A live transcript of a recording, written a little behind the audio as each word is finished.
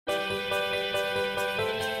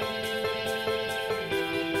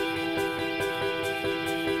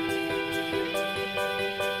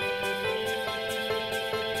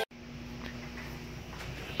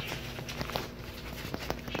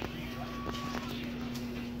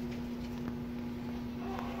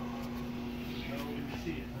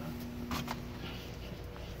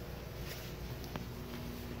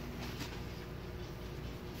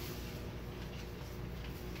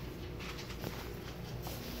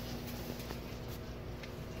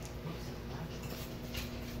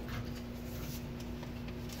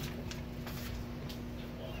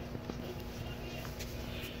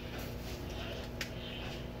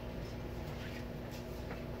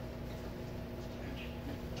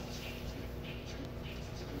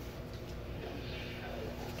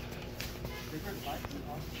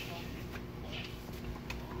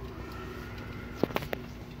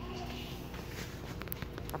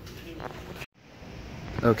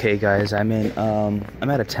Okay guys, I'm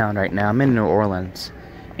out of town right now. I'm in New Orleans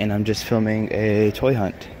and I'm just filming a toy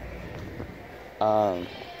hunt.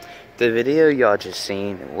 The video y'all just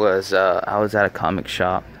seen was I was at a comic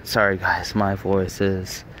shop. Sorry guys, my voice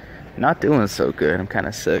is not doing so good. I'm kind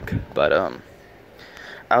of sick, but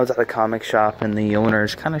I was at a comic shop and the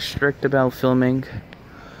owner's kind of strict about filming.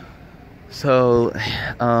 So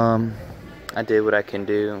I did what I can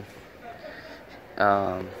do.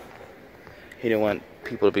 He didn't want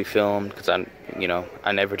people to be filmed because I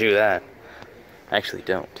never do that. I actually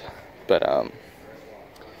don't. But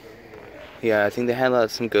yeah, I think they had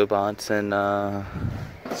some GoBots and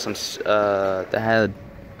they had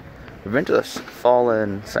Revengeless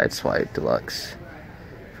Fallen Sideswipe Deluxe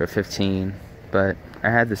for $15, but I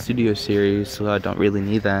had the Studio Series, so I don't really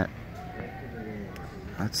need that.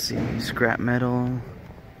 Let's see, Scrap Metal,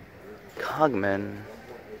 Cogman.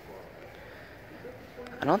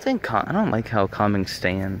 I don't like how Cogman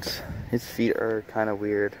stands. His feet are kind of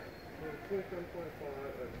weird,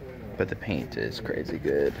 but the paint is crazy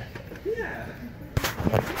good.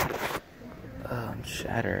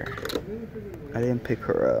 Shatter. I didn't pick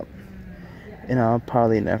her up, and I'll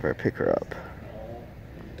probably never pick her up.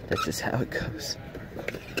 That's just how it goes.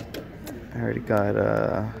 I already got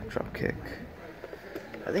a Dropkick.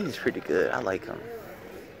 I think he's pretty good. I like him.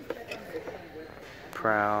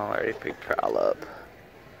 Prowl. I already picked Prowl up.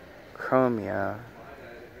 Chromia.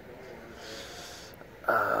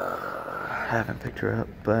 I haven't picked her up,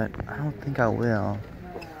 but I don't think I will.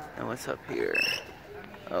 And what's up here?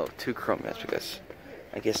 Oh, 2 Chromias because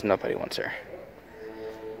I guess nobody wants her.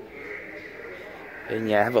 And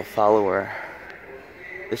yeah, I have a follower.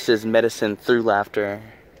 This is Medicine Through Laughter.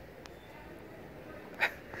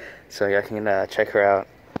 So y'all can check her out,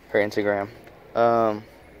 her Instagram. Got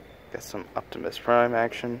some Optimus Prime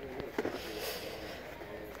action.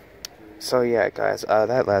 So yeah, guys,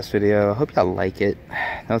 that last video, I hope y'all like it.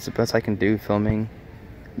 That was the best I can do filming.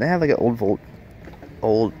 They have like an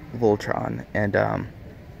old Voltron, and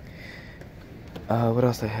what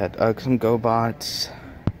else they had? Some GoBots.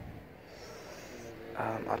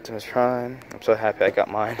 Optimus Prime. I'm so happy I got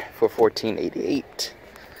mine for $14.88.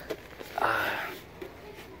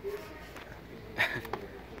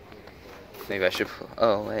 Maybe I should.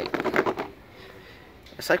 Oh wait,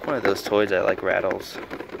 it's like one of those toys that like rattles.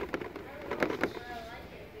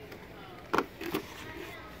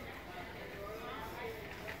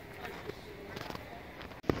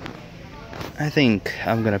 I think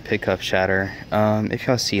I'm gonna pick up Shatter. If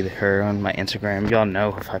y'all see her on my Instagram, y'all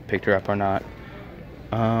know if I picked her up or not.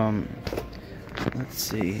 Let's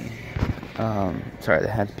see. Sorry, they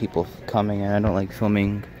had people coming and I don't like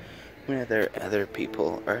filming when other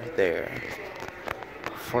people are there.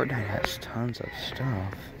 Fortnite has tons of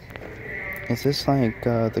stuff. Is this like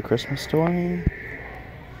the Christmas story?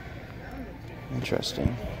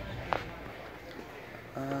 Interesting.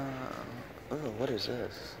 Oh, what is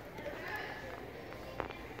this?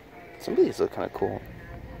 Some of these look kind of cool.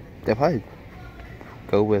 They'll probably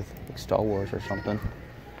go with like Star Wars or something.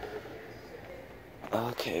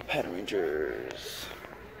 Okay, Pattern Rangers.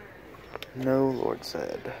 No, Lord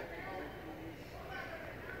said.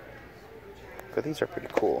 But these are pretty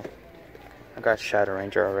cool. I got Shadow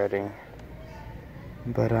Ranger already.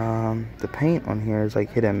 But the paint on here is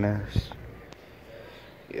like hit and miss.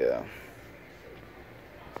 Yeah.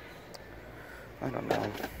 I don't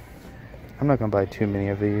know. I'm not gonna buy too many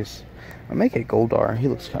of these. I'll make it Goldar. He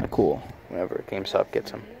looks kind of cool whenever GameStop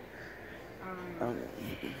gets him.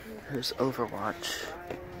 Here's Overwatch.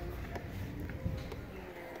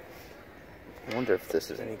 I wonder if this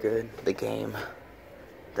is any good. The game.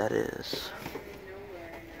 That is.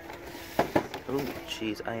 Oh,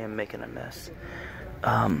 jeez, I am making a mess.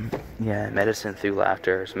 Yeah, Medicine Through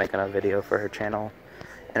Laughter is making a video for her channel.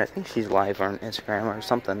 And I think she's live on Instagram or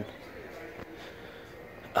something.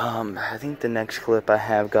 I think the next clip I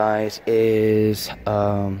have, guys, is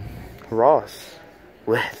Ross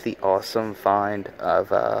with the awesome find of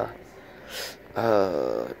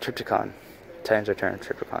Trypticon. Times Return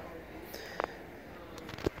Trypticon.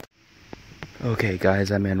 Okay,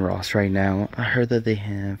 guys, I'm in Ross right now. I heard that they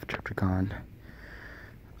have Trypticon.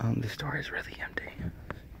 The store is really empty.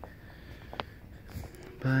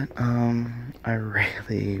 But I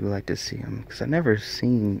really would like to see him because I've never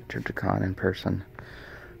seen Trypticon in person.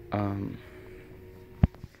 I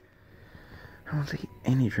don't see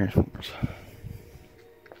any Transformers.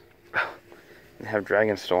 They have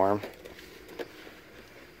Dragon Storm.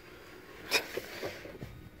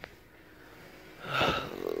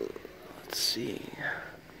 Let's see.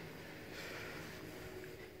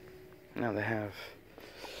 Now they have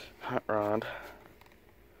Hot Rod.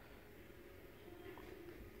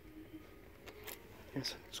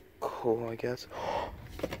 Yes, it's cool, I guess.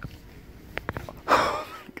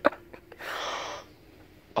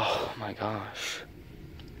 Oh my gosh.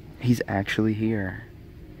 He's actually here.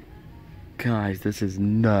 Guys, this is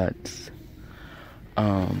nuts.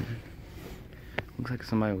 Looks like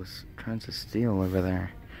somebody was trying to steal over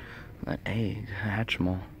there. That egg,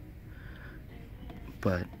 Hatchimal.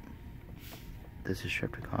 But this is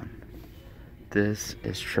Trypticon. This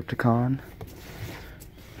is Trypticon.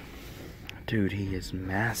 Dude, he is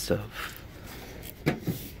massive.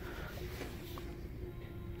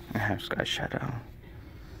 I have Sky Shadow.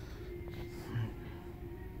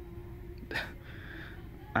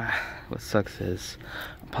 What sucks is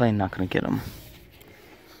I'm probably not gonna get him.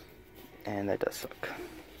 And that does suck.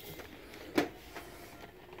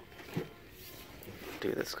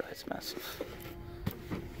 Dude, this guy's massive.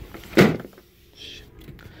 Shit.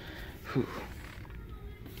 Whew.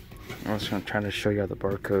 I was gonna try to show you the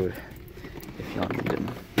barcode if y'all need him.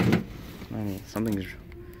 I mean, something's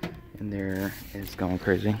in there is going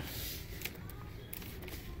crazy.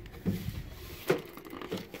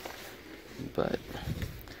 But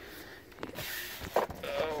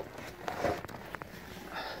oh.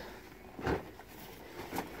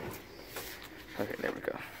 Okay, there we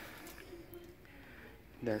go.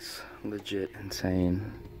 That's legit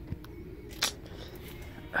insane.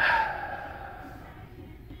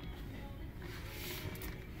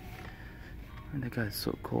 And that guy's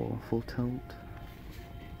so cool, full tilt.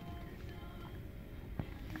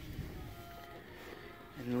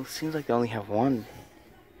 And it seems like they only have one.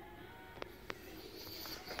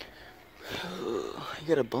 You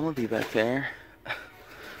got a bumblebee back there,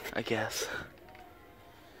 I guess.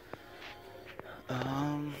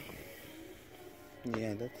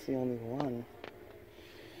 Yeah, that's the only one.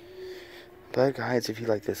 But guys, if you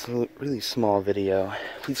like this really small video,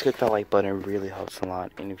 please click that like button. It really helps a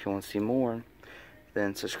lot. And if you want to see more,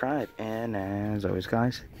 then subscribe. And as always,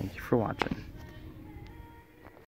 guys, thank you for watching.